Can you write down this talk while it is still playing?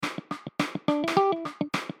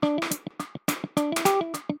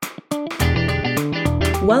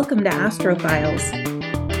Welcome to Astrophiles,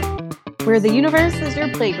 where the universe is your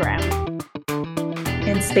playground.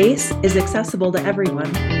 and space is accessible to everyone.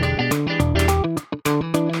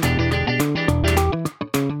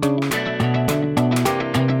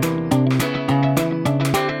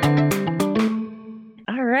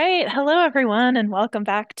 All right. Hello, everyone, and welcome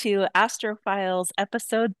back to Astrophiles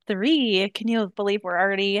episode 3. Can you believe we're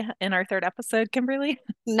already in our third episode, Kimberly?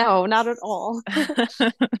 No, not at all.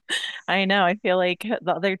 I know. I feel like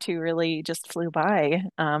the other two really just flew by.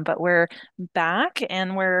 But we're back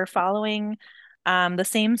and we're following the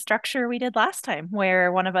same structure we did last time,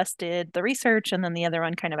 where one of us did the research and then the other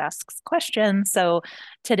one kind of asks questions. So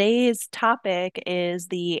today's topic is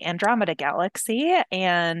the Andromeda Galaxy.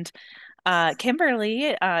 And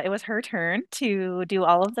Kimberly, it was her turn to do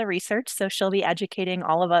all of the research, so she'll be educating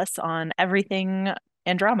all of us on everything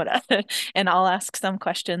Andromeda, and I'll ask some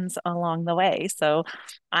questions along the way. So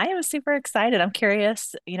I am super excited. I'm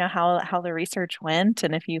curious, how the research went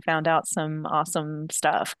and if you found out some awesome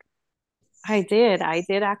stuff. I did. I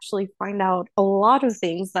did actually find out a lot of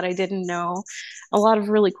things that I didn't know, a lot of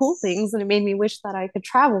really cool things, and it made me wish that I could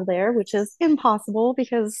travel there, which is impossible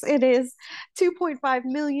because it is 2.5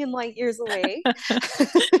 million light years away.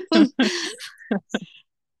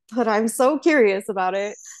 But I'm so curious about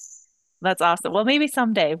it. That's awesome. Well, maybe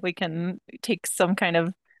someday we can take some kind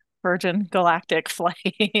of Virgin Galactic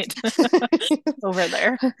flight over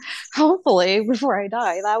there. Hopefully, before I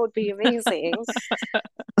die, that would be amazing.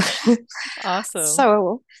 Awesome.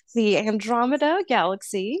 So, the Andromeda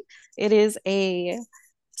Galaxy, it is a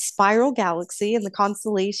spiral galaxy in the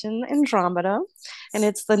constellation Andromeda, and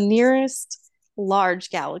it's the nearest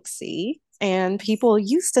large galaxy. And people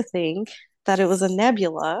used to think that it was a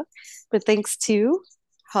nebula, but thanks to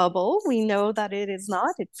Hubble, we know that it is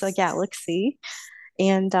not. It's a galaxy,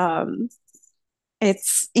 and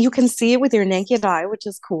it's you can see it with your naked eye, which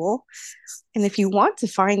is cool. And if you want to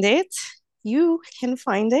find it, you can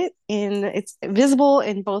find it it's visible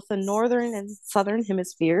in both the northern and southern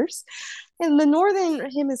hemispheres. In the northern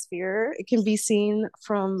hemisphere, it can be seen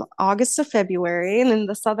from August to February, and in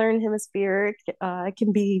the southern hemisphere, it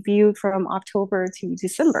can be viewed from October to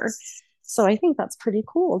December. So I think that's pretty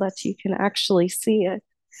cool that you can actually see it.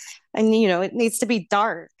 And it needs to be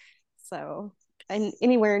dark. So, and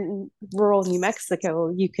anywhere in rural New Mexico,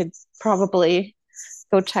 you could probably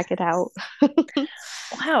go check it out.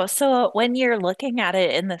 Wow. So when you're looking at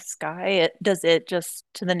it in the sky, does it just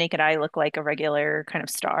to the naked eye look like a regular kind of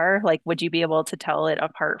star? Like, would you be able to tell it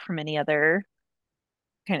apart from any other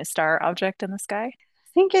kind of star object in the sky?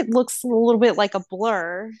 Think it looks a little bit like a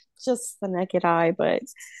blur, just the naked eye, but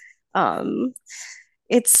um,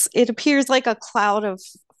 it appears like a cloud of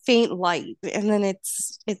faint light, and then it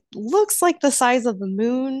looks like the size of the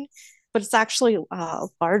moon, but it's actually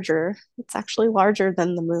larger. It's actually larger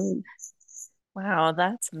than the moon. Wow,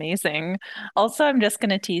 that's amazing. Also, I'm just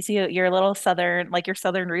gonna tease you. Your little southern, like your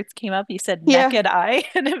southern roots came up. You said Yeah, naked eye,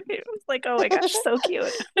 and it was like, oh my gosh, so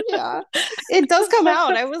cute. yeah, it does come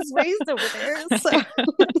out. I was raised over there, so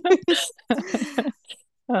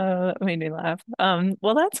That made me laugh.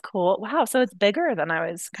 Well, that's cool. Wow, so it's bigger than I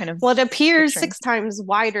was kind of well, it appears picturing. 6 times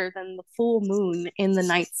wider than the full moon in the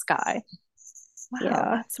night sky. Wow,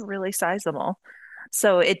 Yeah. that's really sizable.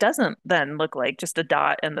 So it doesn't then look like just a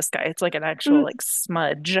dot in the sky. It's like an actual like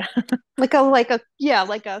smudge. Like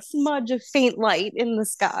a smudge of faint light in the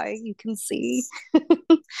sky you can see.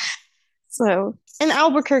 So in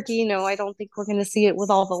Albuquerque, I don't think we're going to see it with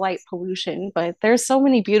all the light pollution, but there's so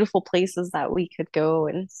many beautiful places that we could go,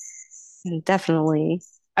 and definitely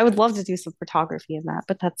I would love to do some photography in that,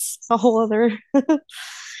 but that's a whole other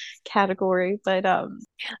category. But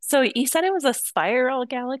So you said it was a spiral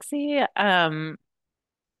galaxy.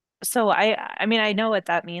 So I mean I know what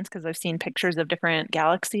that means because I've seen pictures of different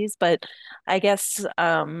galaxies, but I guess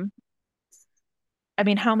I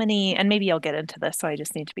mean how many and maybe I'll get into this, so I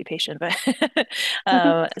just need to be patient. But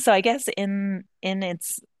so I guess in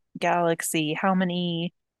its galaxy, how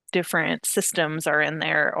many different systems are in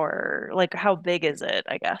there, or like how big is it,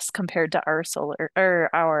 I guess, compared to our solar or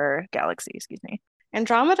our galaxy, excuse me.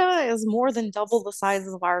 Andromeda is more than double the size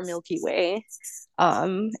of our Milky Way.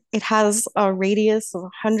 It has a radius of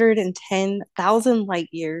 110,000 light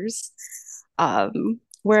years,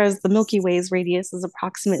 whereas the Milky Way's radius is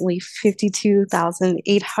approximately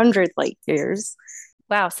 52,800 light years.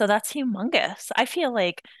 Wow, so that's humongous. I feel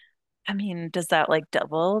like, I mean, does that like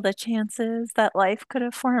double the chances that life could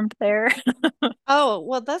have formed there? Oh,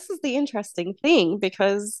 well, this is the interesting thing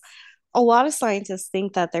because a lot of scientists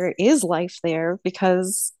think that there is life there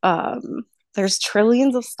because there's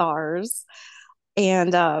trillions of stars,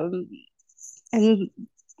 and and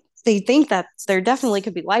they think that there definitely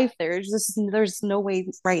could be life there. It's just there's no way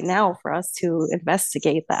right now for us to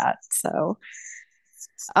investigate that. So,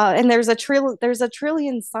 and there's a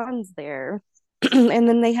trillion suns there, and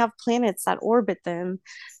then they have planets that orbit them.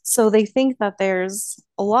 So they think that there's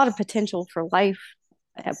a lot of potential for life,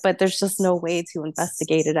 but there's just no way to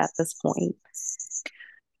investigate it at this point.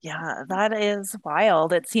 Yeah, that is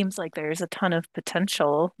wild. It seems like there's a ton of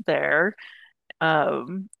potential there.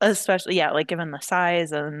 Especially, yeah, like given the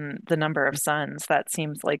size and the number of suns, that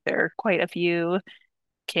seems like there are quite a few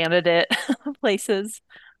candidate places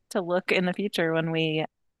to look in the future when we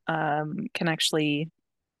can actually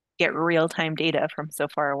get real-time data from so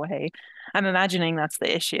far away. I'm imagining that's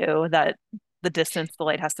the issue, that the distance the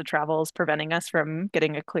light has to travel is preventing us from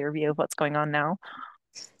getting a clear view of what's going on now.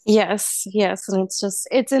 Yes, yes, and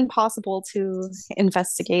it's impossible to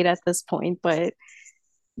investigate at this point, but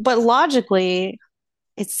logically,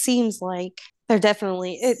 it seems like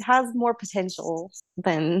it has more potential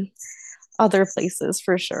than other places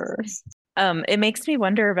for sure. It makes me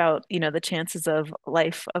wonder about, the chances of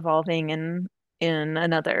life evolving in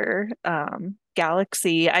another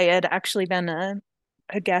galaxy. I had actually been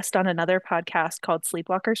a guest on another podcast called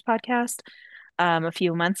Sleepwalkers Podcast a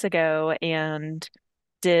few months ago, and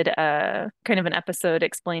did a kind of an episode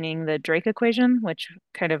explaining the Drake equation, which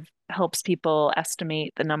kind of helps people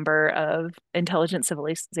estimate the number of intelligent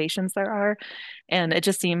civilizations there are. And it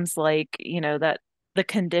just seems like, that the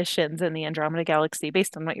conditions in the Andromeda galaxy,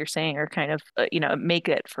 based on what you're saying, are kind of, make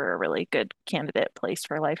it for a really good candidate place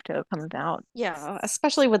for life to come about. Yeah,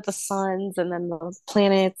 especially with the suns and then the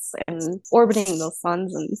planets and orbiting those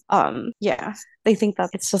suns and yeah, they think that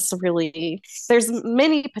it's just really there's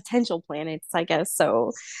many potential planets, I guess.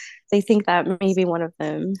 So they think that maybe one of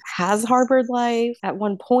them has harbored life at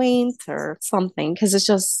one point or something because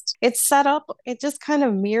it's set up, it just kind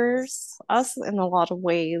of mirrors us in a lot of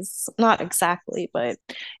ways. Not exactly, but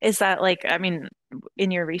Is that like, I mean,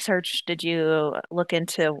 in your research, did you look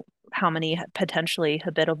into how many potentially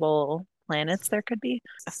habitable planets there could be?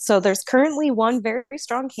 so there's currently one very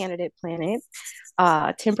strong candidate planet,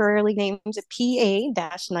 temporarily named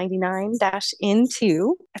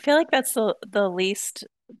PA-99-N2. I feel like that's the least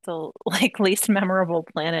least memorable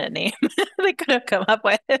planet name they could have come up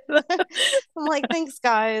with. I'm like, thanks,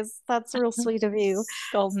 guys. That's real sweet of you.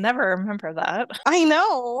 They'll never remember that. I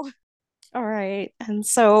know. All right. And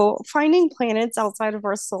so finding planets outside of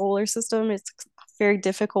our solar system is very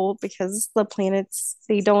difficult because the planets,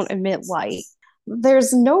 they don't emit light.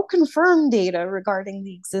 There's no confirmed data regarding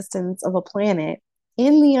the existence of a planet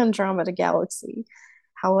in the Andromeda galaxy.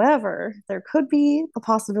 However, there could be the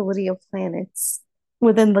possibility of planets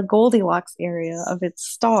within the Goldilocks area of its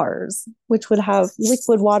stars, which would have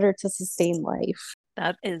liquid water to sustain life.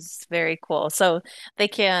 That is very cool. So they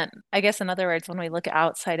can't, I guess, in other words, when we look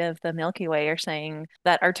outside of the Milky Way, you're saying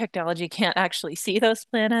that our technology can't actually see those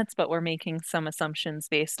planets, but we're making some assumptions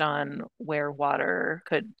based on where water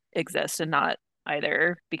could exist and not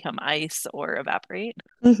either become ice or evaporate.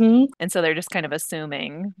 Mm-hmm. And so they're just kind of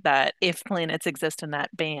assuming that if planets exist in that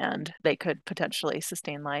band, they could potentially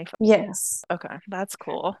sustain life. Yes. Okay, that's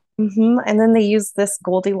cool. Mm-hmm. And then they use these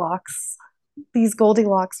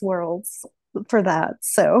Goldilocks worlds for that.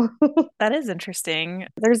 So That is interesting.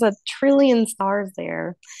 there's a trillion stars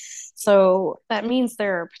there. So that means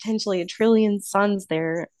there are potentially a trillion suns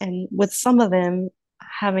there, and with some of them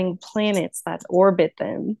having planets that orbit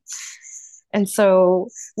them. And so,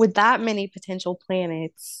 with that many potential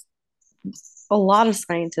planets, a lot of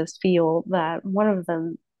scientists feel that one of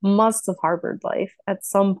them must have harbored life at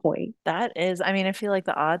some point. That is, I mean, I feel like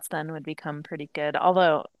the odds then would become pretty good.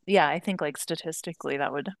 Although, yeah, I think like statistically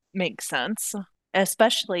that would make sense,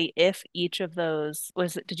 especially if each of those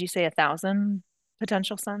did you say 1,000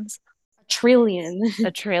 potential suns? A trillion.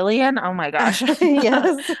 A trillion? Oh my gosh.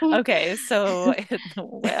 Yes. Okay, so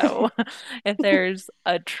wow. If there's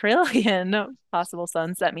a trillion possible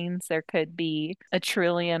suns, that means there could be a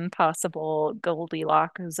trillion possible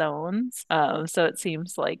Goldilocks zones. So it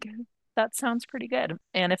seems like that sounds pretty good.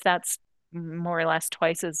 And if that's more or less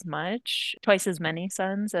twice as many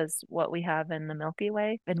suns as what we have in the Milky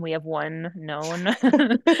Way, and we have one known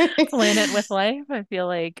planet with life, I feel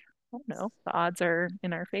like I don't know, the odds are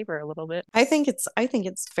in our favor a little bit. I think it's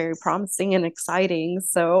very promising and exciting.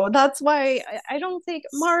 So that's why I don't think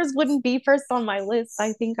Mars wouldn't be first on my list.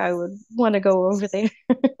 I think I would want to go over there.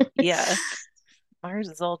 Yeah, Mars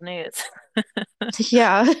is old news.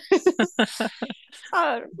 Yeah.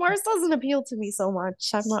 Mars doesn't appeal to me so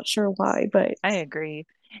much. I'm not sure why, but I agree.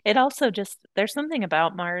 It also just there's something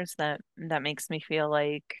about Mars that makes me feel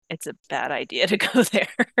like it's a bad idea to go there.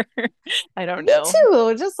 I don't Me know.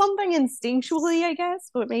 too. Just something instinctually, I guess,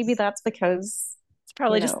 but maybe that's because, It's you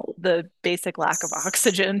probably just know, the basic lack of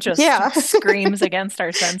oxygen just yeah. screams against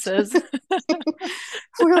our senses.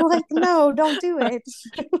 We're like, no, don't do it.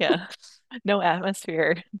 Yeah. No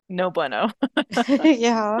atmosphere. No bueno.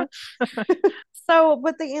 Yeah. So,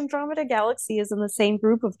 but the Andromeda galaxy is in the same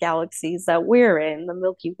group of galaxies that we're in, the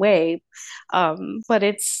Milky Way. But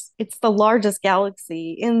it's the largest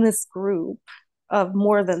galaxy in this group of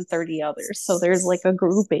more than 30 others. So there's like a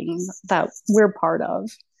grouping that we're part of,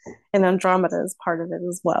 and Andromeda is part of it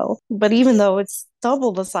as well. But even though it's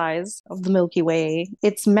double the size of the Milky Way,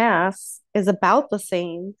 its mass is about the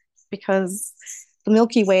same because the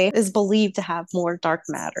Milky Way is believed to have more dark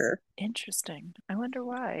matter. Interesting. I wonder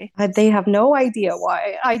why. They have no idea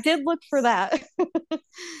why. I did look for that.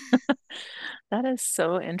 That is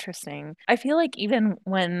so interesting. I feel like even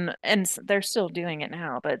when, and they're still doing it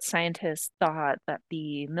now, but scientists thought that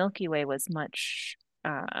the Milky Way was much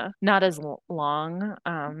not as long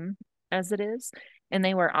as it is. And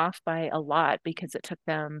they were off by a lot because it took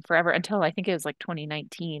them forever until I think it was like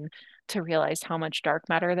 2019 to realize how much dark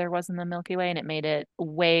matter there was in the Milky Way. And it made it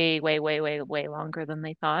way, way, way, way, way longer than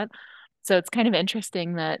they thought. So it's kind of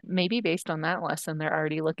interesting that maybe based on that lesson, they're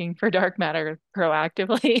already looking for dark matter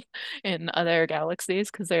proactively in other galaxies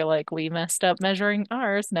because they're like, we messed up measuring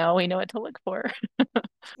ours. Now we know what to look for.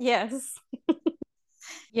 Yes.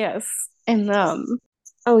 Yes. And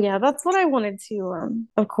oh yeah, that's what I wanted to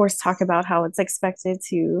of course talk about, how it's expected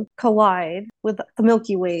to collide with the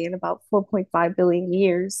Milky Way in about 4.5 billion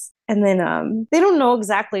years. And then they don't know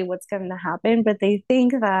exactly what's going to happen, but they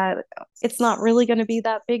think that it's not really going to be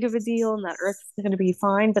that big of a deal and that Earth's going to be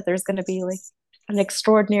fine, but there's going to be like an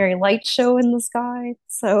extraordinary light show in the sky.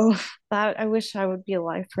 So that I wish I would be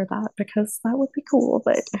alive for that because that would be cool.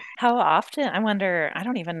 But How often, I wonder, I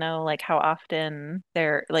don't even know like how often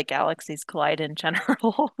they're like galaxies collide in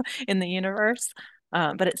general in the universe.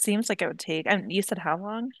 But it seems like it would take, and you said how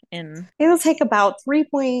long in, it'll take about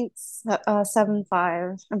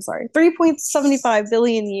 3.75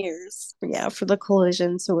 billion years, yeah, for the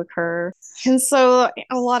collision to occur. And so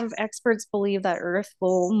a lot of experts believe that Earth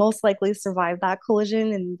will most likely survive that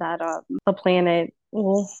collision and that the planet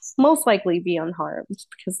will most likely be unharmed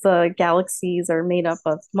because the galaxies are made up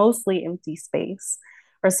of mostly empty space,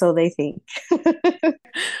 or so they think.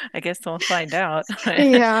 I guess we'll find out.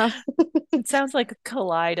 Yeah. It sounds like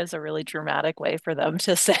collide is a really dramatic way for them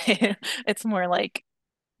to say it's more like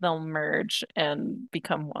they'll merge and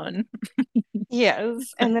become one.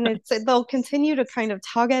 Yes, and then they'll continue to kind of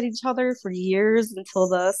tug at each other for years until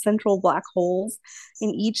the central black holes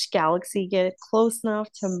in each galaxy get close enough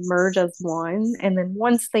to merge as one. And then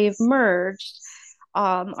once they've merged,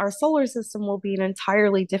 our solar system will be an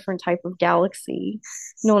entirely different type of galaxy,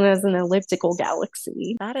 known as an elliptical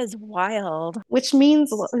galaxy, That is wild. which means,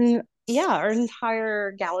 yeah, our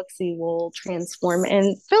entire galaxy will transform.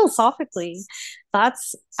 And philosophically,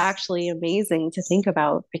 that's actually amazing to think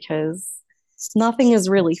about because nothing is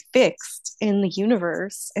really fixed in the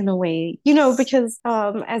universe in a way, because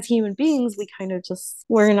as human beings, we kind of just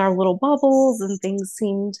we're in our little bubbles and things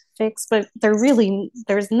seemed fixed, but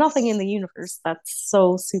there's nothing in the universe that's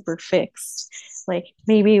so super fixed. Like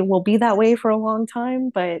maybe it will be that way for a long time,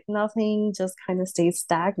 but nothing just kind of stays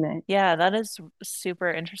stagnant. Yeah, that is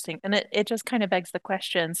super interesting. And it just kind of begs the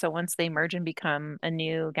question. So once they merge and become a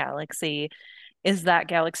new galaxy, is that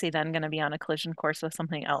galaxy then going to be on a collision course with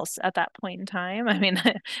something else at that point in time? I mean,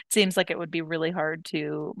 it seems like it would be really hard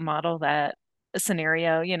to model that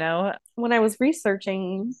scenario, you know? When I was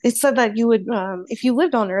researching, it said that you would, if you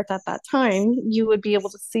lived on Earth at that time, you would be able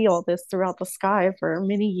to see all this throughout the sky for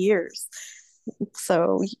many years.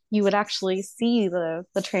 So you would actually see the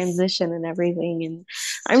transition and everything. And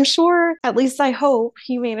I'm sure, at least I hope,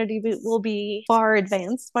 humanity will be far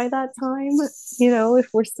advanced by that time, if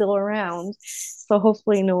we're still around. So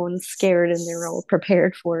hopefully no one's scared and they're all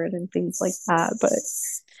prepared for it and things like that. But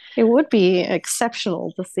it would be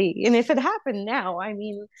exceptional to see. And if it happened now, I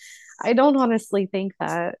mean, I don't honestly think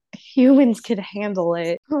that humans could handle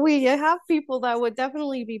it. We have people that would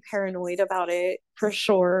definitely be paranoid about it for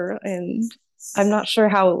sure. And I'm not sure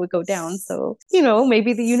how it would go down. So,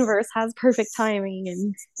 maybe the universe has perfect timing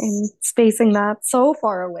and spacing that so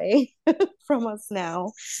far away. from us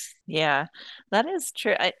now. Yeah, that is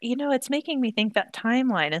true. It's making me think that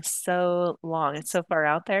timeline is so long. It's so far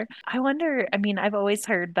out there. I wonder, I mean, I've always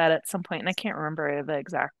heard that at some point, and I can't remember the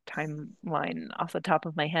exact timeline off the top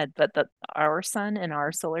of my head, but that our sun and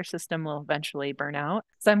our solar system will eventually burn out.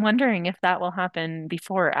 So I'm wondering if that will happen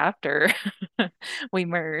before or after we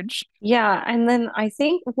merge. Yeah, and then I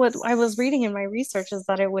think what I was reading in my research is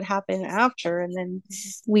that it would happen after, and then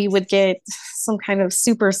we would get some kind of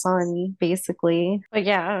super sun, basically. But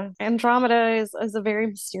yeah, Andromeda is a very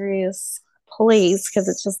mysterious place because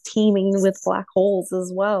it's just teeming with black holes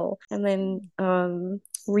as well. And then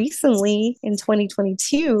recently in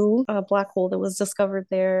 2022, a black hole that was discovered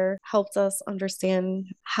there helped us understand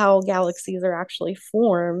how galaxies are actually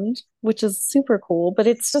formed, which is super cool. But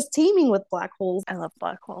it's just teeming with black holes. I love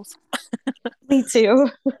black holes. Me too.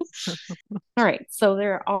 All right, so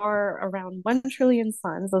there are around 1 trillion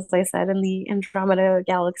suns, as I said, in the Andromeda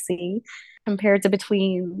galaxy, compared to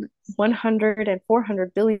between 100 and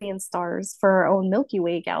 400 billion stars for our own Milky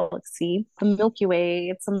Way galaxy. The Milky Way,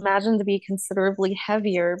 it's imagined to be considerably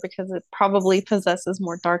heavier because it probably possesses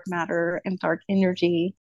more dark matter and dark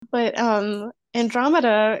energy. But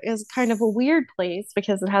Andromeda is kind of a weird place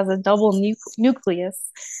because it has a double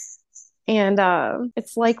nucleus, and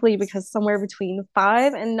it's likely because somewhere between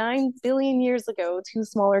 5 and 9 billion years ago, two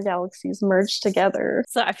smaller galaxies merged together.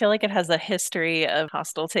 So I feel like it has a history of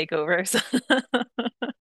hostile takeovers.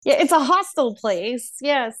 Yeah, it's a hostile place.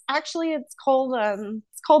 Yes, actually, it's called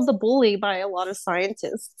the Bully by a lot of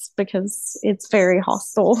scientists because it's very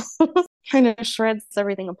hostile. Kind of shreds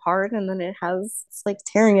everything apart, and then it's like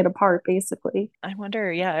tearing it apart basically. I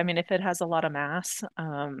wonder, yeah, I mean, if it has a lot of mass,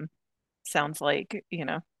 sounds like,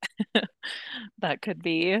 that could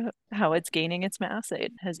be how it's gaining its mass.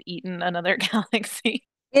 It has eaten another galaxy.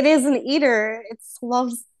 It is an eater. It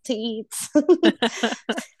loves to eat.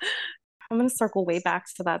 I'm going to circle way back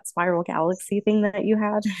to that spiral galaxy thing that you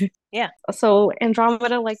had. Yeah. So,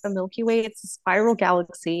 Andromeda, like the Milky Way, it's a spiral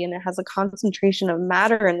galaxy and it has a concentration of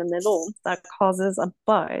matter in the middle that causes a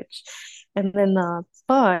budge. And then the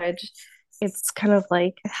budge, it's kind of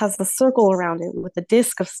like it has a circle around it with a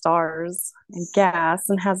disk of stars and gas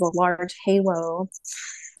and has a large halo,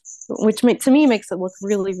 which to me makes it look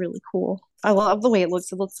really, really cool. I love the way it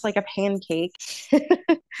looks. It looks like a pancake,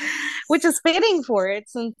 which is fitting for it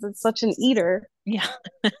since it's such an eater. Yeah.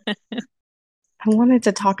 I wanted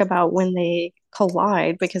to talk about when they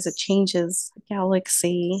collide because it changes the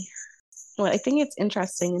galaxy. Well, I think it's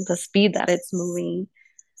interesting the speed that it's moving,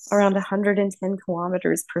 around 110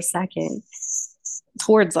 kilometers per second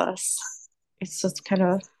towards us. It's just kind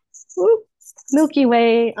of, whoop, Milky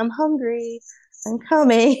Way, I'm hungry, I'm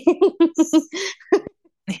coming.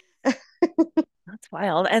 That's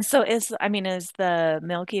wild. And so is the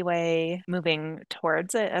Milky Way moving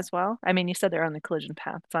towards it as well? I mean, you said they're on the collision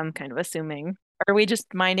path, so I'm kind of assuming. Are we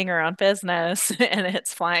just minding our own business and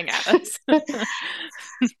it's flying at us?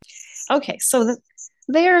 Okay, so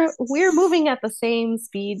we're moving at the same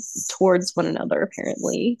speed towards one another,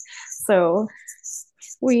 apparently. So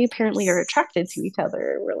we apparently are attracted to each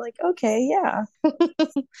other. We're like, okay, yeah.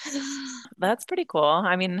 That's pretty cool.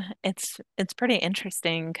 I mean, it's pretty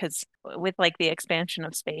interesting because with like the expansion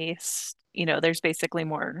of space, there's basically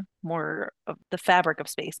more of the fabric of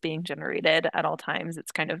space being generated at all times.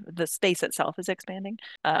 It's kind of the space itself is expanding.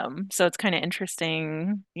 So it's kind of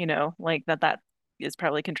interesting, like that is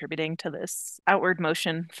probably contributing to this outward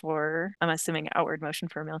motion I'm assuming outward motion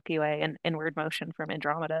for Milky Way and inward motion from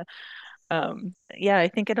Andromeda. Yeah, I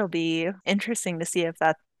think it'll be interesting to see if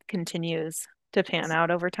that continues to pan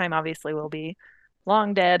out over time. Obviously, we'll be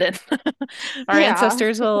long dead, and our Yeah.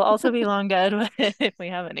 ancestors will also be long dead if we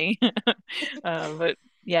have any. But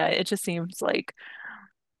yeah, it just seems like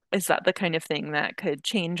is that the kind of thing that could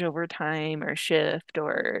change over time or shift,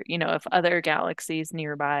 or if other galaxies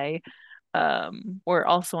nearby were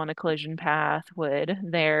also on a collision path, would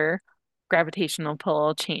their gravitational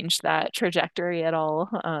pull change that trajectory at all?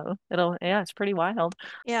 Yeah, it's pretty wild.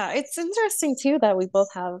 Yeah, it's interesting too that we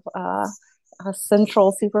both have a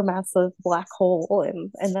central supermassive black hole,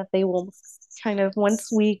 and that they will kind of,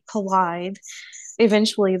 once we collide,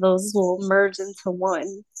 eventually those will merge into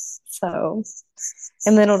one. So,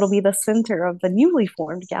 and then it'll be the center of the newly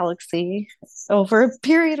formed galaxy over a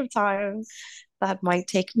period of time that might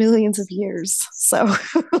take millions of years. So,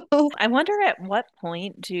 I wonder at what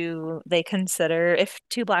point do they consider, if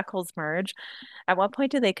two black holes merge, at what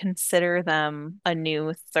point do they consider them a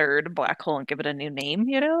new third black hole and give it a new name?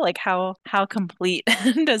 Like how complete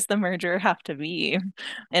does the merger have to be?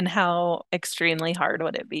 And how extremely hard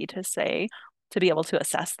would it be to say, to be able to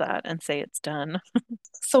assess that and say it's done.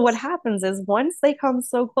 So what happens is once they come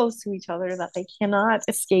so close to each other that they cannot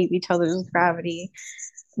escape each other's gravity,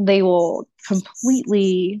 they will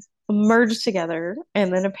completely merge together.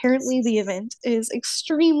 And then apparently the event is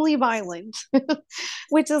extremely violent,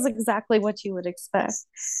 which is exactly what you would expect.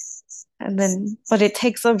 And then, but it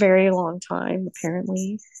takes a very long time,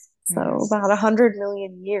 apparently. So about 100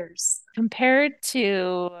 million years. Compared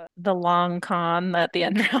to the long con that the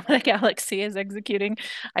Andromeda Galaxy is executing,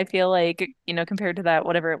 I feel like, compared to that,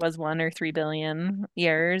 whatever it was, 1 or 3 billion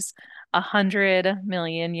years, 100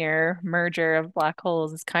 million year merger of black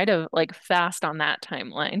holes is kind of like fast on that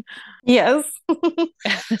timeline. Yes.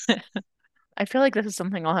 I feel like this is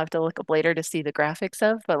something I'll have to look up later to see the graphics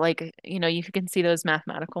of, but like, you can see those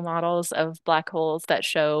mathematical models of black holes that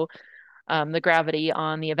show the gravity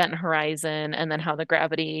on the event horizon and then how the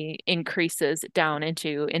gravity increases down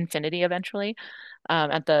into infinity eventually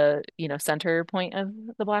at the center point of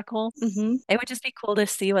the black hole. Mm-hmm. It would just be cool to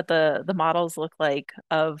see what the models look like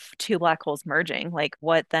of two black holes merging. Like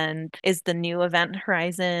what then is the new event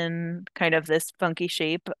horizon, kind of this funky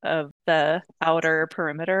shape of the outer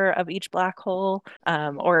perimeter of each black hole,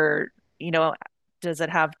 or does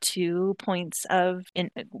it have 2 points of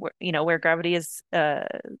where gravity is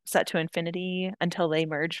set to infinity until they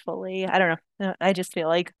merge fully? I don't know. I just feel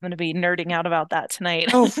like I'm going to be nerding out about that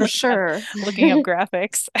tonight. Oh, for sure. Looking up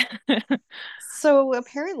graphics. So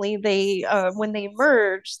apparently they when they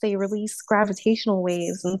merge, they release gravitational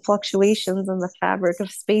waves and fluctuations in the fabric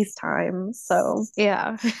of space-time. So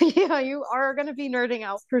yeah. Yeah, you are gonna be nerding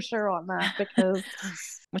out for sure on that because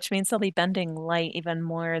which means they'll be bending light even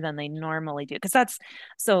more than they normally do. Because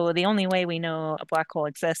so the only way we know a black hole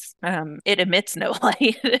exists, it emits no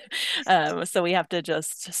light. So we have to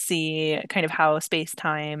just see kind of how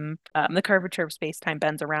space-time, the curvature of space-time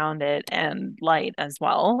bends around it and light as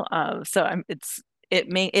well.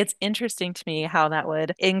 It's interesting to me how that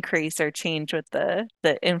would increase or change with the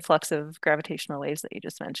influx of gravitational waves that you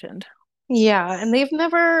just mentioned. yeah, and they've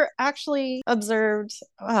never actually observed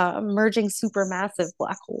merging supermassive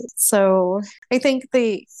black holes. So I think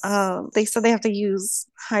they said they have to use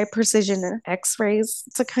high precision X-rays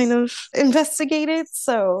to kind of investigate it.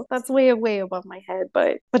 So that's way above my head,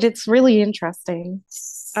 but it's really interesting.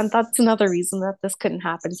 And that's another reason that this couldn't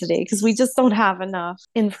happen today, because we just don't have enough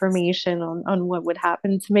information on what would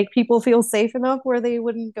happen to make people feel safe enough where they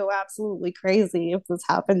wouldn't go absolutely crazy if this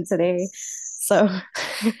happened today. So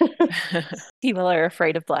people are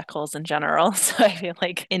afraid of black holes in general. So I feel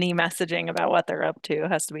like any messaging about what they're up to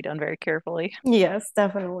has to be done very carefully. yes,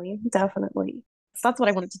 definitely. So that's what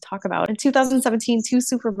I wanted to talk about. In 2017, two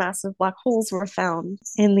supermassive black holes were found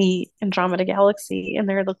in the Andromeda galaxy, and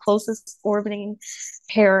they're the closest orbiting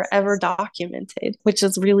pair ever documented, which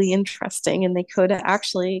is really interesting. And they could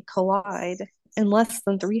actually collide in less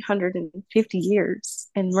than 350 years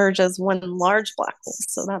and merge as one large black hole.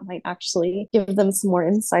 So that might actually give them some more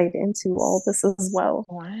insight into all this as well.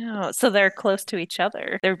 Wow. So they're close to each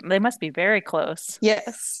other. They must be very close.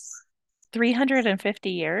 Yes. 350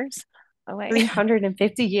 years away.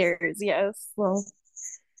 350 years, yes. Well,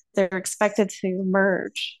 they're expected to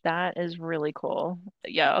merge. That is really cool.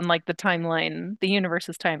 Yeah, unlike the timeline, the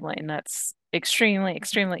universe's timeline, that's extremely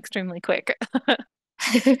quick.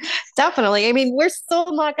 Definitely. I mean, we're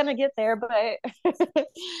still not going to get there, but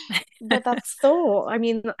but that's still, I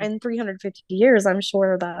mean, in 350 years, I'm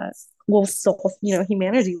sure that we'll still,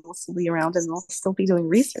 humanity will still be around and they'll still be doing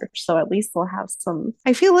research. So at least they'll have some,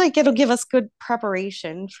 I feel like it'll give us good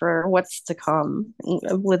preparation for what's to come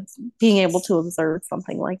with being able to observe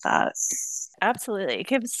something like that. Absolutely. It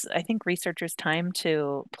gives, I think, researchers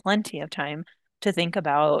plenty of time to think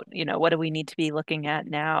about, what do we need to be looking at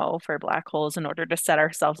now for black holes in order to set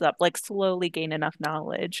ourselves up, like slowly gain enough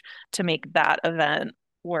knowledge to make that event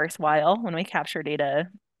worthwhile when we capture data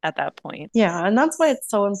at that point. Yeah, and that's why it's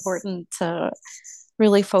so important to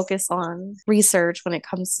really focus on research when it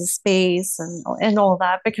comes to space and all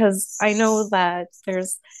that, because I know that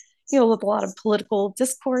there's a lot of political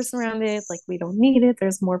discourse around it, like we don't need it,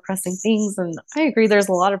 there's more pressing things, and I agree there's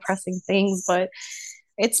a lot of pressing things, but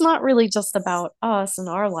it's not really just about us and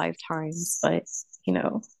our lifetimes, but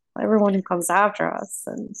everyone who comes after us.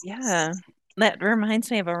 And yeah. That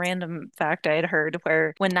reminds me of a random fact I had heard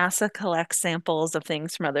where when NASA collects samples of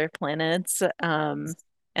things from other planets,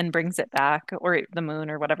 and brings it back, or the moon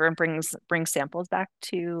or whatever, and brings samples back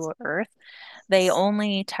to Earth, they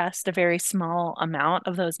only test a very small amount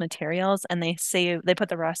of those materials, and they put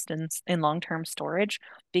the rest in long-term storage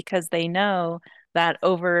because they know that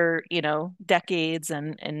over, decades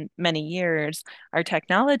and many years, our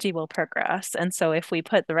technology will progress. And so if we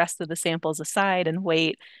put the rest of the samples aside and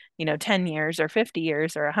wait 10 years or 50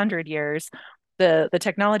 years or 100 years, the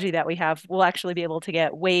technology that we have will actually be able to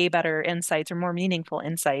get way better insights or more meaningful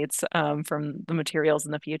insights from the materials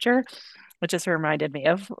in the future, which just reminded me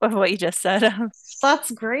of what you just said. That's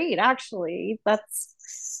great, actually.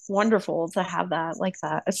 That's wonderful to have that like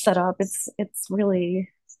that set up. It's really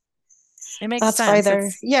It makes that's why sense.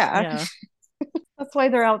 they're yeah, Yeah. that's why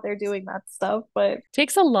they're out there doing that stuff. But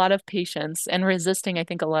Takes a lot of patience and resisting, I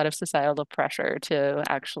think, a lot of societal pressure to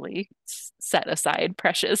actually set aside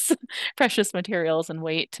precious, precious materials and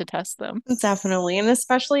wait to test them. definitely, and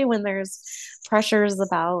especially when there's pressures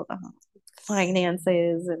about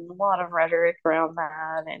finances and a lot of rhetoric around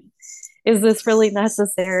that, and is this really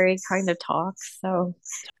necessary kind of talk. So,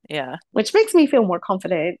 Yeah. which makes me feel more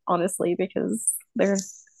confident, honestly, because they're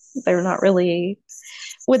not really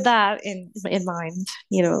with that in mind.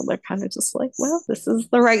 They're kind of just like, well, this is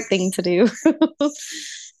the right thing to do.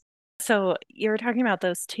 So you were talking about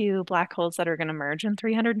those two black holes that are going to merge in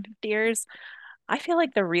 350 years. I feel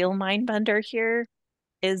like the real mind bender here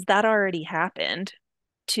is that already happened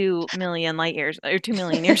 2 million light years or 2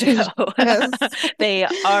 million years ago. Yes. They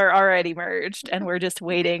are already merged, and we're just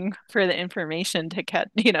waiting for the information to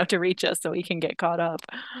to reach us so we can get caught up.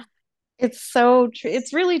 It's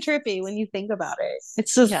really trippy when you think about it.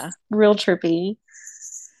 It's just Yeah. real trippy.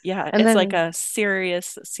 Yeah, And it's like then a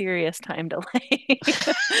serious, serious time delay.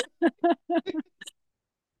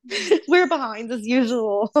 we're behind as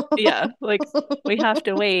usual. Yeah, like we have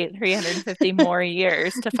to wait 350 more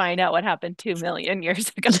years to find out what happened 2 million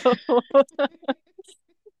years ago.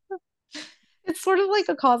 It's sort of like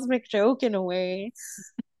a cosmic joke in a way.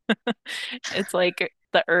 It's like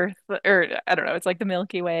the Earth, or I don't know, it's like the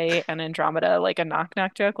Milky Way and Andromeda, like a knock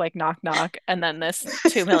knock joke, like knock knock, and then this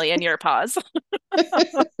 2 million year pause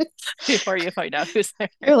before you find out who's there.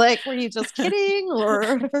 You're like, were you just kidding?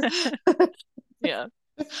 Or Yeah.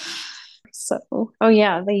 so, oh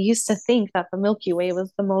yeah, they used to think that the Milky Way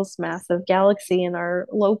was the most massive galaxy in our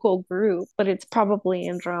local group, but it's probably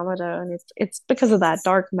Andromeda, and it's because of that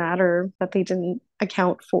dark matter that they didn't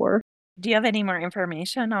account for. Do you have any more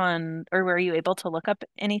information on, or were you able to look up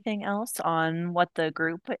anything else on what the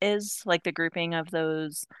group is, like the grouping of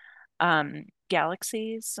those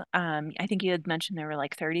galaxies? I think you had mentioned there were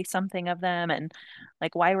like 30 something of them, and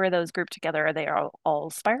like why were those grouped together? Are they all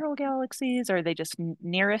spiral galaxies? Or are they just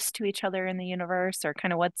nearest to each other in the universe? Or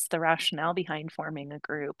kind of what's the rationale behind forming a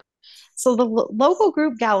group? So the local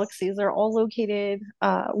group galaxies are all located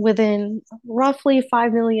within roughly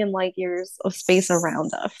 5 million light years of space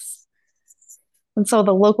around us. And so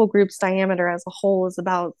the local group's diameter as a whole is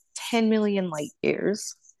about 10 million light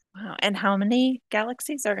years. Wow. And how many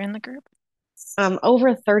galaxies are in the group?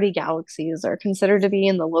 Over 30 galaxies are considered to be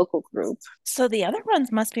in the local group. So the other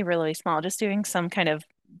ones must be really small. Just doing some kind of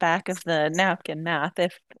back of the napkin math.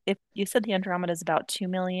 If you said the Andromeda is about 2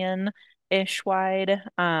 million-ish wide,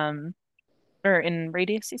 or in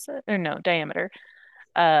radius, you said, or no, diameter,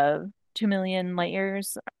 uh, 2 million light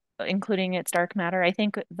years, including its dark matter. I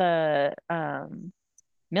think the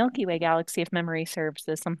Milky Way galaxy, if memory serves,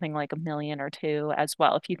 is something like 1 million or two as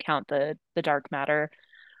well, if you count the dark matter.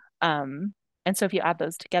 Um, and so if you add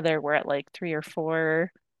those together, we're at like 3 or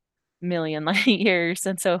 4 million light years.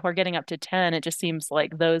 And so if we're getting up to 10, it just seems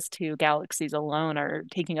like those two galaxies alone are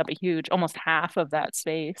taking up a huge, almost half of that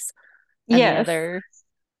space. And the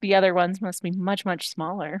Yes, other ones must be much, much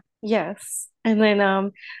smaller. yes. And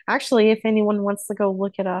then actually if anyone wants to go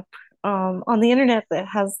look it up on the internet, that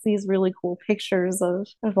has these really cool pictures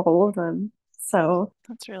of all of them. So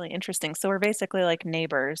That's really interesting. So we're basically like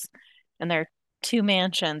neighbors, and they're two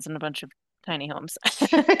mansions and a bunch of tiny homes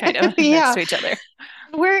kind of next yeah, to each other.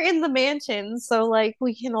 we're in the mansion, so like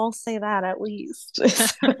we can all say that at least.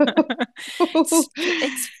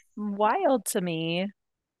 It's wild to me,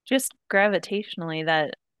 just gravitationally,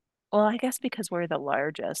 that, well, I guess because we're the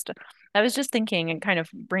largest. I was just thinking and kind of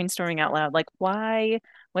brainstorming out loud, like, why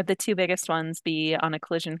would the two biggest ones be on a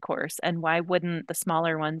collision course, and why wouldn't the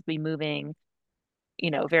smaller ones be moving,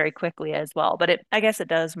 very quickly as well? But I guess it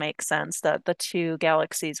does make sense that the two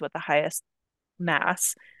galaxies with the highest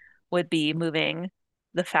mass would be moving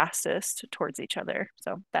the fastest towards each other.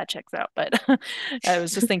 So that checks out. But I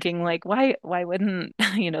was just thinking, like, why wouldn't,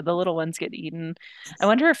 the little ones get eaten? I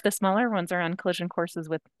wonder if the smaller ones are on collision courses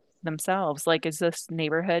with themselves. Like, is this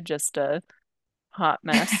neighborhood just a hot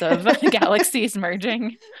mess of galaxies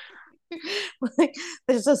merging? Like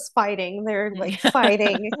they're just fighting. They're like Yeah.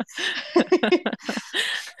 fighting.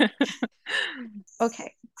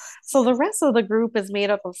 Okay. So the rest of the group is made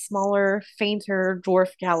up of smaller, fainter dwarf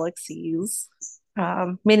galaxies,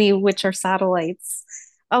 many of which are satellites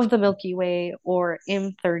of the Milky Way or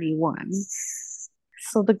M31.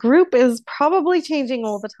 So the group is probably changing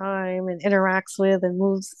all the time and interacts with and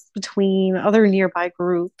moves between other nearby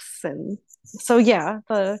groups. And so yeah,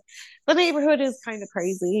 the neighborhood is kind of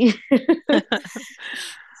crazy.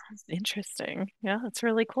 Interesting. Yeah, that's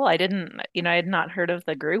really cool. I didn't, I had not heard of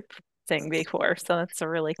the group thing before, so that's a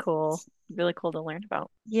really cool to learn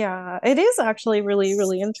about. Yeah, it is actually really,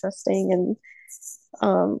 really interesting. And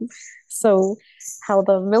um, so how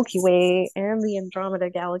the Milky Way and the Andromeda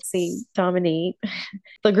galaxy dominate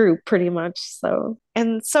the group pretty much.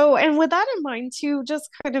 And with that in mind too, just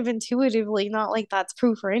kind of intuitively, not like that's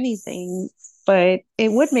proof or anything, but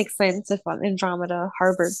it would make sense if Andromeda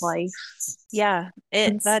harbored life. Yeah,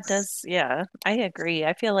 And that does, yeah, I agree.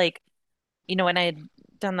 I feel like, when I had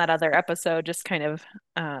done that other episode, just kind of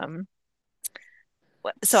um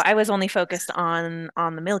so I was only focused on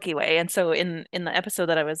the Milky Way, and so in the episode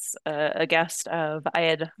that I was a guest of, I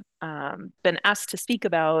had been asked to speak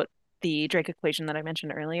about the Drake equation that I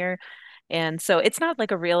mentioned earlier. And so it's not like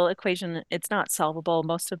a real equation, it's not solvable.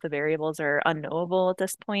 Most of the variables are unknowable at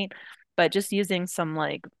this point, but just using some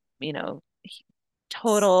like, you know,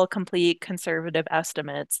 total, complete conservative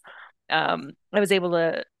estimates, I was able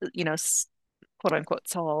to, quote unquote,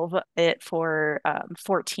 solve it for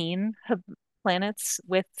 14 planets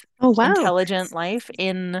with oh wow. intelligent life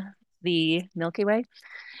in the Milky Way.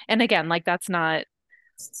 And again, like that's not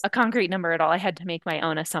a concrete number at all. I had to make my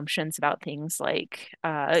own assumptions about things like,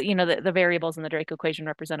 the variables in the Drake equation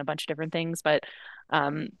represent a bunch of different things, but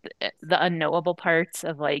the unknowable parts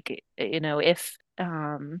of like, if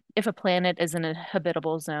a planet is in a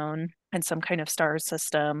habitable zone in some kind of star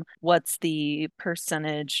system, what's the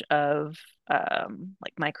percentage of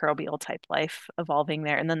like microbial type life evolving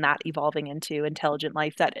there, and then that evolving into intelligent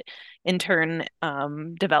life that in turn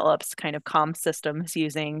develops kind of comm systems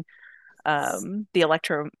using the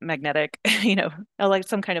electromagnetic, like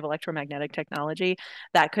some kind of electromagnetic technology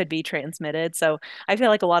that could be transmitted. So I feel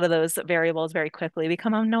like a lot of those variables very quickly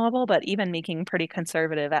become unknowable, but even making pretty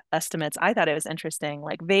conservative estimates, I thought it was interesting.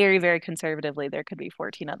 Like very, very conservatively, there could be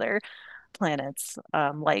 14 other planets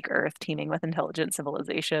like Earth teeming with intelligent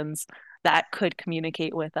civilizations that could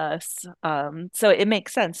communicate with us. So it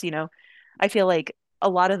makes sense, I feel like a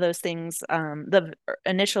lot of those things, the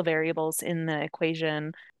initial variables in the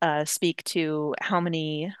equation speak to how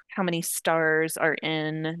many stars are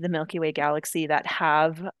in the Milky Way galaxy that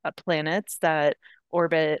have planets that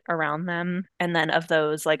orbit around them, and then of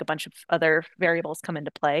those, like a bunch of other variables come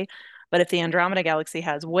into play. But if the Andromeda galaxy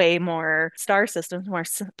has way more star systems, more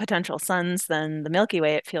potential suns than the Milky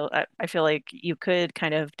Way, I feel like you could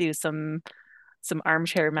kind of do some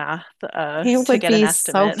armchair math It to would get an be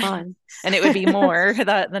so estimate, fun. and it would be more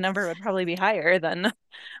the number would probably be higher than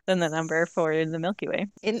the number for the Milky Way.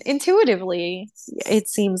 Intuitively, it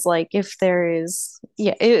seems like if there is,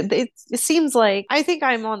 yeah, it seems like I think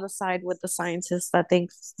I'm on the side with the scientists that think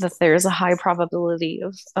that there's a high probability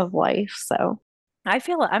of life. So, I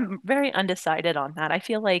feel I'm very undecided on that. I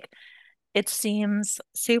feel like it seems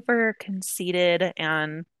super conceited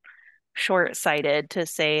and short-sighted to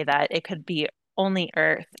say that it could be only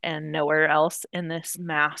Earth and nowhere else in this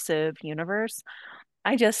massive universe.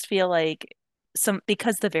 I just feel like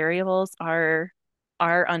because the variables are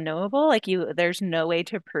unknowable, like there's no way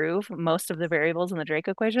to prove most of the variables in the Drake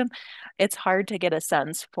equation. It's hard to get a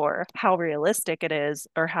sense for how realistic it is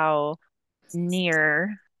or how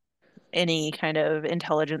near any kind of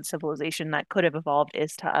intelligent civilization that could have evolved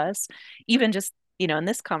is to us. Even just, in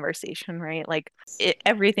this conversation, right? Like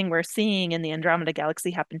everything we're seeing in the Andromeda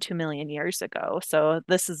galaxy happened 2 million years ago. So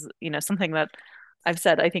this is, something that I've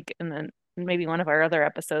said, I think, in maybe one of our other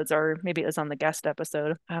episodes, or maybe it was on the guest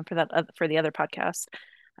episode for the other podcast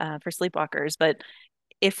for Sleepwalkers. But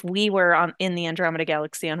if we were on in the Andromeda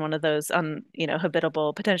galaxy on one of those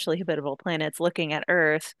potentially habitable planets looking at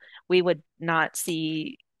Earth, we would not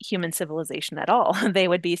see human civilization at all. They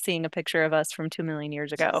would be seeing a picture of us from 2 million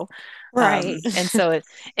years ago. right. And so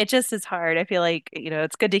it just is hard. I feel like,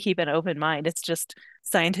 it's good to keep an open mind. It's just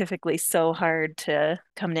scientifically so hard to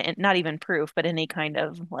come to not even proof, but any kind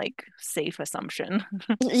of like safe assumption.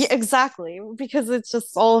 Yeah, exactly, because it's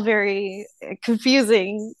just all very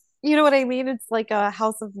confusing. You know what I mean? It's like a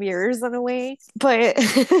house of mirrors in a way. But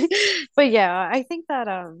but yeah, I think that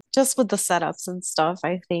just with the setups and stuff,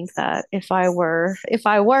 I think that if I were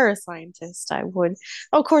a scientist, I would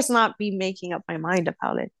of course not be making up my mind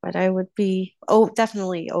about it, but I would be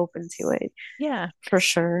definitely open to it Yeah. for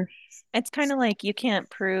sure. It's kind of like you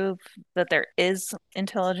can't prove that there is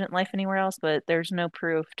intelligent life anywhere else, but there's no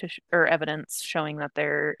proof or evidence showing that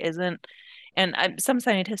there isn't. And some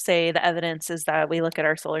scientists say the evidence is that we look at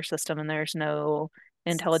our solar system and there's no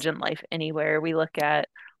intelligent life anywhere. We look at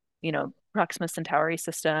Proxima Centauri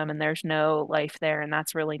system, and there's no life there, and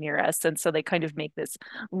that's really near us. And so they kind of make this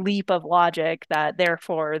leap of logic that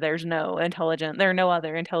therefore there are no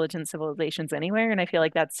other intelligent civilizations anywhere. And I feel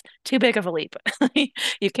like that's too big of a leap.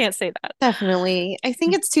 You can't say that. Definitely. I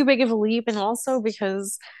think it's too big of a leap, and also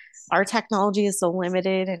because our technology is so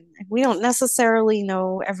limited and we don't necessarily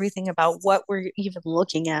know everything about what we're even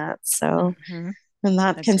looking at. So, Hmm. and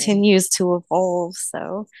that Agreed. continues to evolve.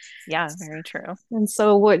 So, Yeah, very true. and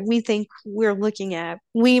so what we think we're looking at,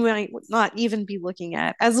 we might not even be looking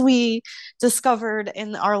at, as we discovered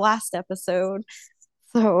in our last episode.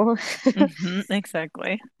 So,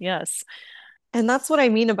 Exactly. Yes. and that's what I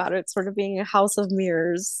mean about it sort of being a house of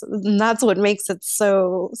mirrors. And that's what makes it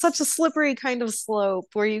such a slippery kind of slope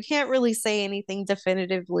where you can't really say anything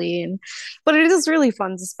definitively, and but it is really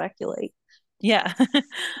fun to speculate. Yeah.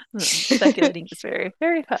 Speculating is very,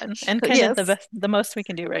 very fun and kind of Yes. the most we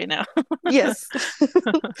can do right now. Yes.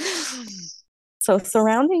 So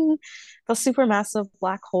surrounding the supermassive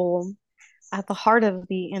black hole at the heart of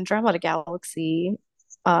the Andromeda galaxy,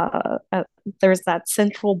 there's that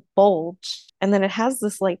central bulge, and then it has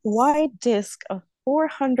this like wide disk of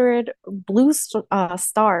 400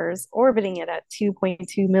 stars orbiting it at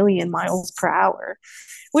 2.2 million miles per hour,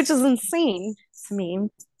 which is insane to me.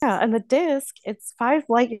 Yeah, and the disk, it's 5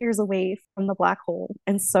 light years away from the black hole,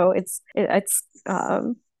 and so it's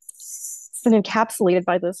been encapsulated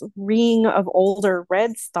by this ring of older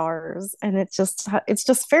red stars, and it's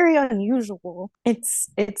just very unusual. It's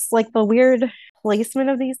like the weird placement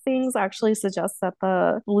of these things actually suggests that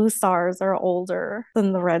the blue stars are older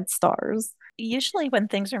than the red stars. Usually when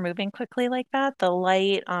things are moving quickly like that, the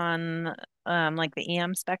light on like the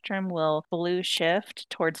EM spectrum will blue shift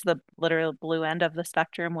towards the literal blue end of the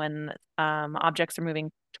spectrum when objects are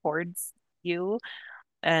moving towards you,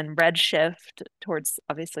 and red shift towards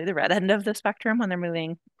obviously the red end of the spectrum when they're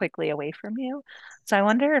moving quickly away from you. So I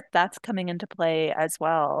wonder if that's coming into play as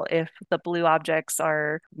well, if the blue objects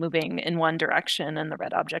are moving in one direction and the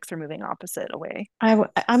red objects are moving opposite away. I'm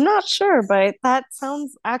not sure, but that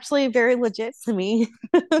sounds actually very legit to me.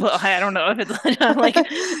 Well, I don't know if it's like it,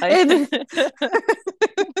 I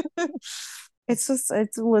it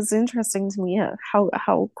was interesting to me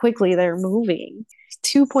how quickly they're moving.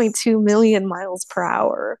 2.2 million miles per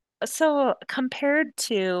hour. so compared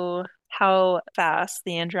to how fast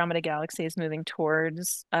the Andromeda galaxy is moving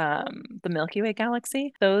towards the Milky Way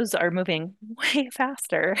galaxy, those are moving way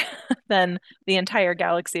faster than the entire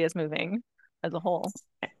galaxy is moving as a whole.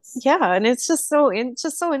 Yeah, and it's just so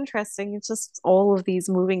interesting. It's just all of these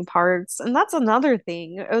moving parts. And that's another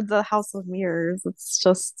thing of the House of Mirrors. It's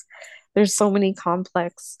just there's so many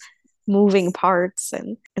complex moving parts,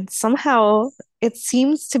 and somehow it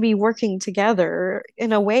seems to be working together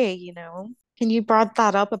in a way, you know. And you brought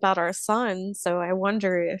that up about our sun, so I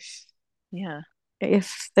wonder Yeah.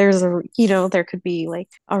 if there's there could be like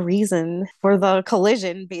a reason for the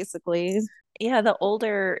collision basically. Yeah,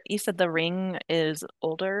 you said the ring is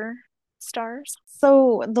older stars.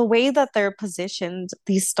 So the way that they're positioned,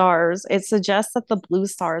 these stars, it suggests that the blue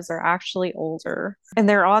stars are actually older and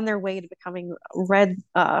they're on their way to becoming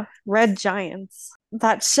red giants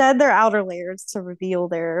that shed their outer layers to reveal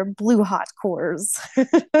their blue hot cores.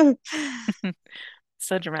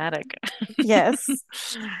 So dramatic. Yes.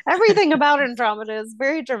 Everything about Andromeda is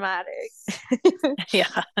very dramatic.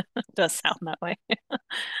 Yeah, it does sound that way.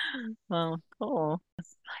 Well, cool.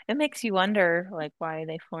 It makes you wonder, like, why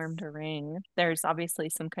they formed a ring. There's obviously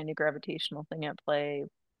some kind of gravitational thing at play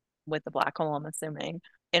with the black hole, I'm assuming.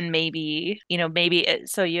 And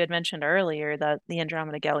so you had mentioned earlier that the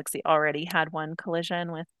Andromeda galaxy already had one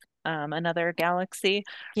collision with another galaxy.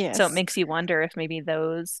 So it Yes. makes you wonder if maybe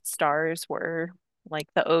those stars were like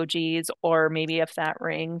the OGs, or maybe if that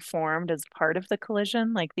ring formed as part of the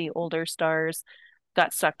collision, like the older stars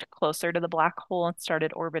got sucked closer to the black hole and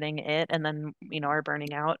started orbiting it and then, are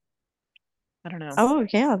burning out. I don't know. Oh,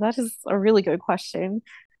 yeah, that is a really good question.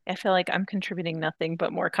 I feel like I'm contributing nothing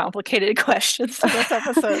but more complicated questions to this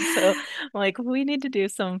episode. So, like, we need to do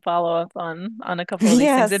some follow-up on a couple of these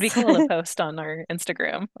things. It'd be Yes. cool to post on our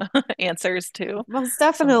Instagram answers to Most some of those.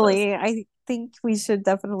 definitely. I think we should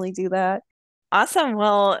definitely do that. Awesome.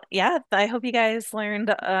 Well, yeah, I hope you guys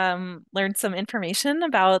learned some information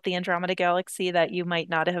about the Andromeda galaxy that you might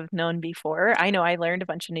not have known before. I know I learned a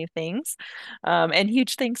bunch of new things. And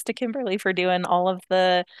huge thanks to Kimberly for doing all of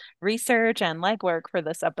the research and legwork for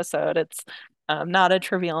this episode. It's not a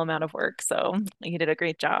trivial amount of work, so you did a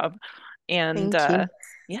great job. And Thank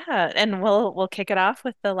you. yeah, and we'll kick it off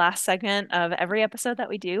with the last segment of every episode that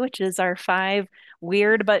we do, which is our 5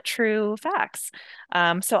 weird but true facts.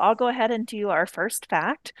 So I'll go ahead and do our first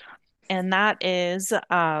fact. And that is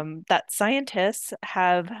that scientists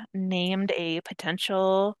have named a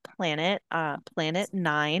potential planet, Planet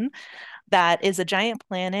 9, that is a giant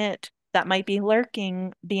planet that might be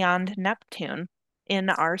lurking beyond Neptune in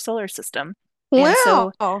our solar system. And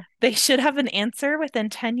so Wow. they should have an answer within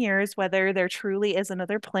 10 years whether there truly is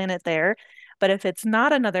another planet there. But if it's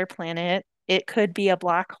not another planet, it could be a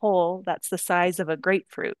black hole that's the size of a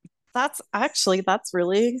grapefruit. That's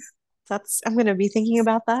really, I'm going to be thinking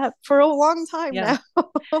about that for a long time Yeah.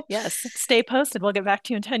 now. Yes. Stay posted. We'll get back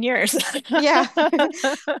to you in 10 years. Yeah.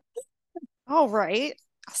 All right.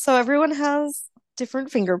 So everyone has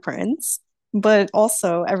different fingerprints, but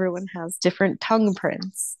also everyone has different tongue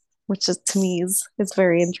prints, which is to me is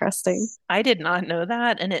very interesting. I did not know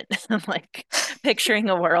that. And it like picturing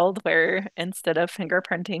a world where instead of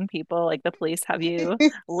fingerprinting people, like the police have you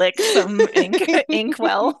lick some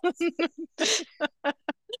inkwell.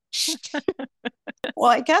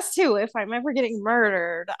 Well, I guess too, if I'm ever getting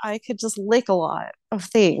murdered, I could just lick a lot of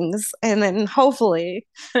things and then hopefully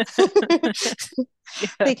Yeah.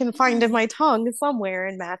 they can find in my tongue somewhere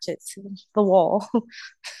and match it to the wall.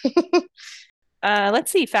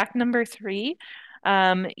 Let's see. Fact number 3.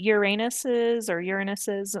 Uranus's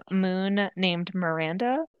moon named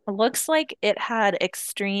Miranda looks like it had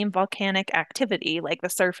extreme volcanic activity. Like the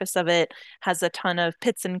surface of it has a ton of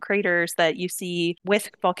pits and craters that you see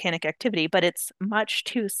with volcanic activity, but it's much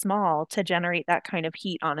too small to generate that kind of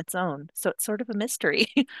heat on its own. So it's sort of a mystery.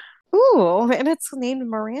 Ooh, and it's named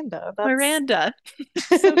Miranda. Miranda.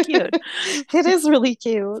 So cute. It is really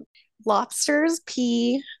cute. Lobsters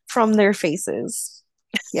pee from their faces.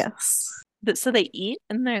 Yes. So they eat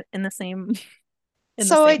in the same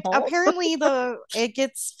So hole? apparently it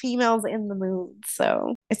gets females in the mood.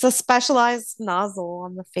 So it's a specialized nozzle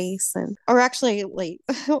on the face, or actually, wait,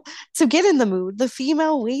 to get in the mood, the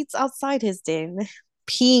female waits outside his den,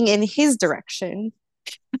 peeing in his direction.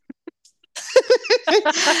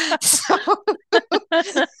 So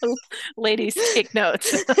Ladies, take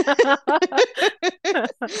notes.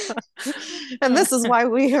 And this is why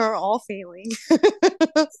we are all failing.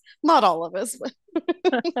 Not all of us, but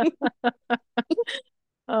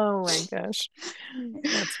Oh my gosh.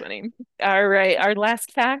 That's funny. All right. Our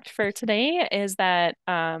last fact for today is that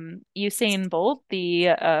Usain Bolt, the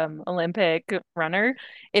Olympic runner,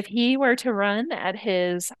 if he were to run at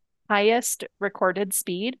his highest recorded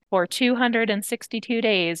speed for 262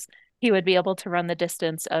 days, he would be able to run the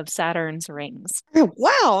distance of Saturn's rings.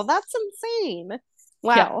 wow, that's insane.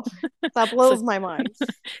 Wow, that blows my mind.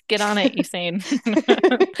 Get on it, Usain.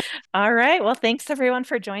 All right. Well, thanks everyone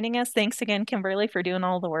for joining us. Thanks again, Kimberly, for doing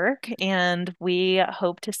all the work. And we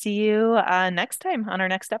hope to see you next time on our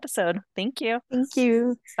next episode. Thank you. Thank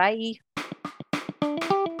you. Bye.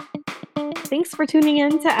 Thanks for tuning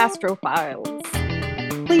in to Astrophiles.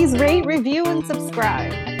 Please rate, review, and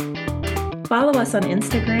subscribe. Follow us on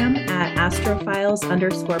Instagram at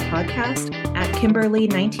astrophiles_podcast, at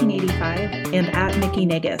Kimberly1985, and at Nikki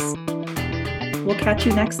Negus. We'll catch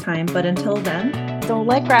you next time, but until then, don't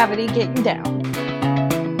let gravity get you down.